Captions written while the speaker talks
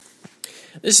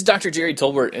This is Dr. Jerry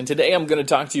Tolbert, and today I'm going to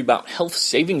talk to you about health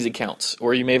savings accounts,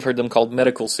 or you may have heard them called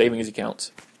medical savings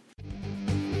accounts.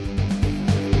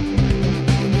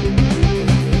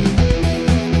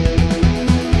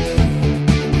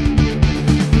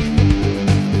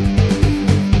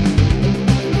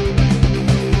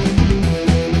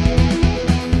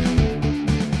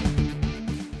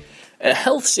 A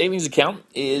health savings account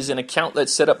is an account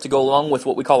that's set up to go along with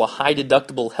what we call a high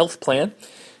deductible health plan,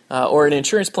 or an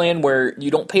insurance plan where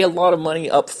you don't pay a lot of money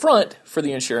up front for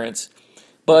the insurance,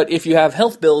 but if you have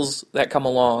health bills that come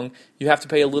along, you have to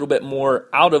pay a little bit more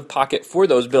out of pocket for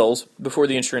those bills before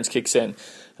the insurance kicks in.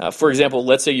 For example,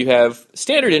 let's say you have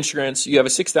standard insurance, you have a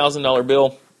 $6,000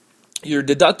 bill, your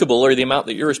deductible, or the amount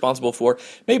that you're responsible for,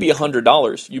 may be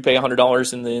 $100. You pay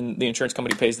 $100 and then the insurance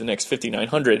company pays the next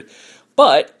 $5,900.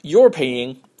 But you're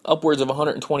paying upwards of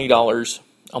 $120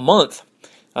 a month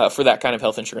for that kind of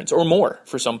health insurance, or more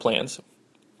for some plans.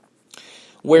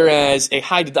 Whereas a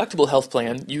high deductible health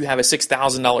plan, you have a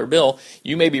 $6,000 bill,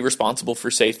 you may be responsible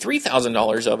for, say,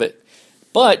 $3,000 of it,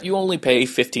 but you only pay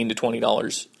 $15 to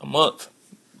 $20 a month.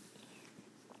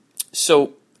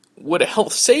 So what a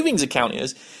health savings account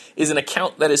is an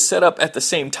account that is set up at the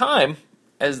same time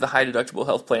as the high deductible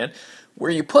health plan,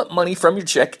 where you put money from your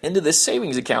check into this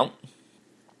savings account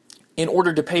in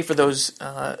order to pay for those,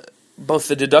 both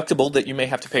the deductible that you may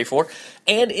have to pay for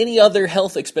and any other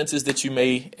health expenses that you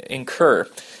may incur.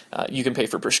 You can pay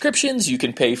for prescriptions, you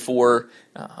can pay for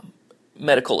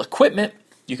medical equipment,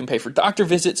 you can pay for doctor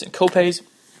visits and copays.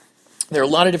 There are a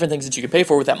lot of different things that you can pay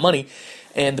for with that money,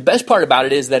 and the best part about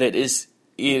it is that it is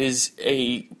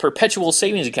a perpetual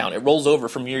savings account. It rolls over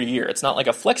from year to year. It's not like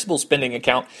a flexible spending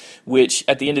account, which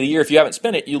at the end of the year, if you haven't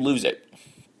spent it, you lose it.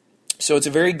 So it's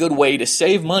a very good way to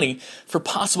save money for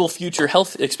possible future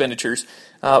health expenditures,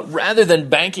 rather than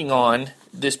banking on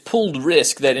this pooled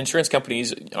risk that insurance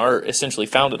companies are essentially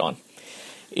founded on.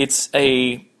 It's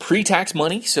a pre-tax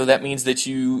money, so that means that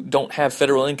you don't have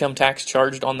federal income tax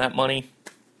charged on that money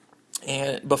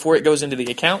and before it goes into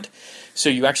the account, so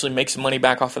you actually make some money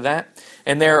back off of that.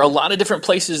 And there are a lot of different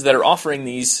places that are offering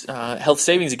these health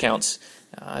savings accounts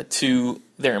to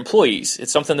their employees.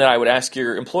 It's something that I would ask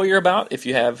your employer about if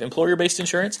you have employer-based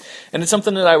insurance, and it's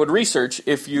something that I would research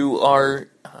if you are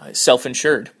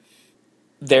self-insured.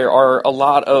 There are a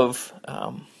lot of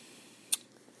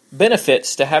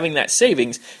benefits to having that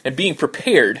savings and being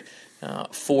prepared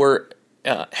for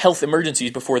health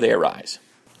emergencies before they arise.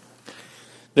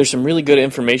 There's some really good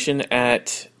information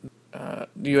at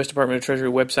the U.S. Department of Treasury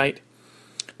website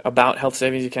about health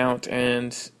savings account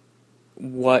and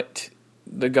what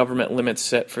the government limits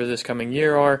set for this coming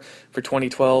year are. For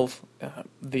 2012,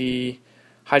 the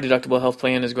high deductible health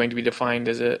plan is going to be defined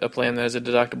as a plan that has a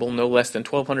deductible no less than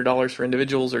 $1,200 for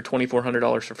individuals or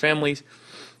 $2,400 for families.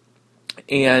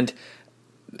 And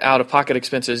out-of-pocket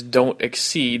expenses don't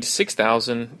exceed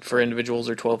 $6,000 for individuals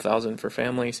or $12,000 for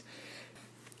families.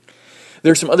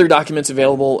 There's some other documents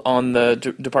available on the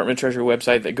Department of Treasury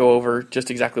website that go over just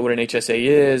exactly what an HSA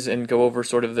is and go over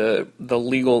sort of the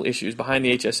legal issues behind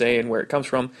the HSA and where it comes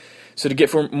from. So to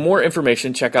get more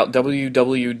information, check out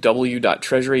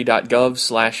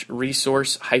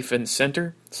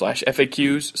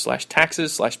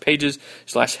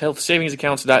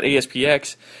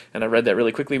www.treasury.gov/resource-centers/FAQs/taxes/pages/healthsavingsaccounts.aspx. And I read that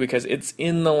really quickly because it's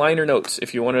in the liner notes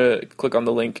if you want to click on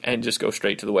the link and just go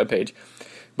straight to the webpage.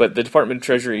 But the Department of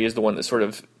Treasury is the one that sort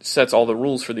of sets all the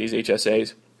rules for these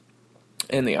HSAs,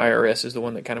 and the IRS is the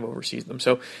one that kind of oversees them.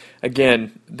 So,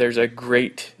 again, there's a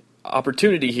great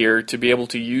opportunity here to be able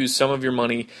to use some of your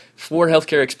money for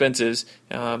healthcare expenses.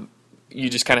 You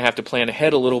just kind of have to plan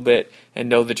ahead a little bit and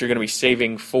know that you're going to be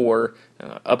saving for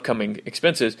upcoming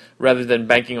expenses rather than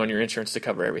banking on your insurance to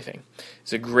cover everything.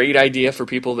 It's a great idea for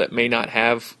people that may not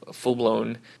have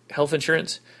full-blown health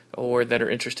insurance, or that are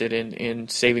interested in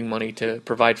saving money to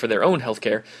provide for their own health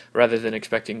care rather than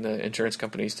expecting the insurance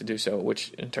companies to do so,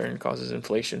 which in turn causes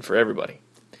inflation for everybody.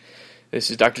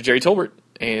 This is Dr. Jerry Tolbert,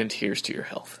 and here's to your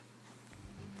health.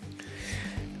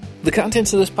 The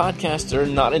contents of this podcast are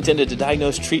not intended to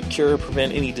diagnose, treat, cure, or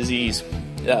prevent any disease.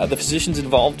 The physicians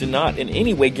involved do not in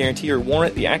any way guarantee or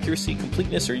warrant the accuracy,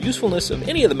 completeness, or usefulness of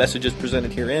any of the messages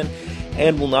presented herein,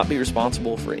 and will not be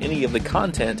responsible for any of the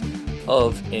content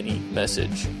of any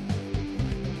message.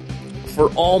 For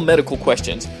all medical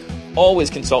questions, always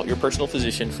consult your personal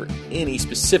physician for any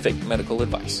specific medical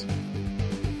advice.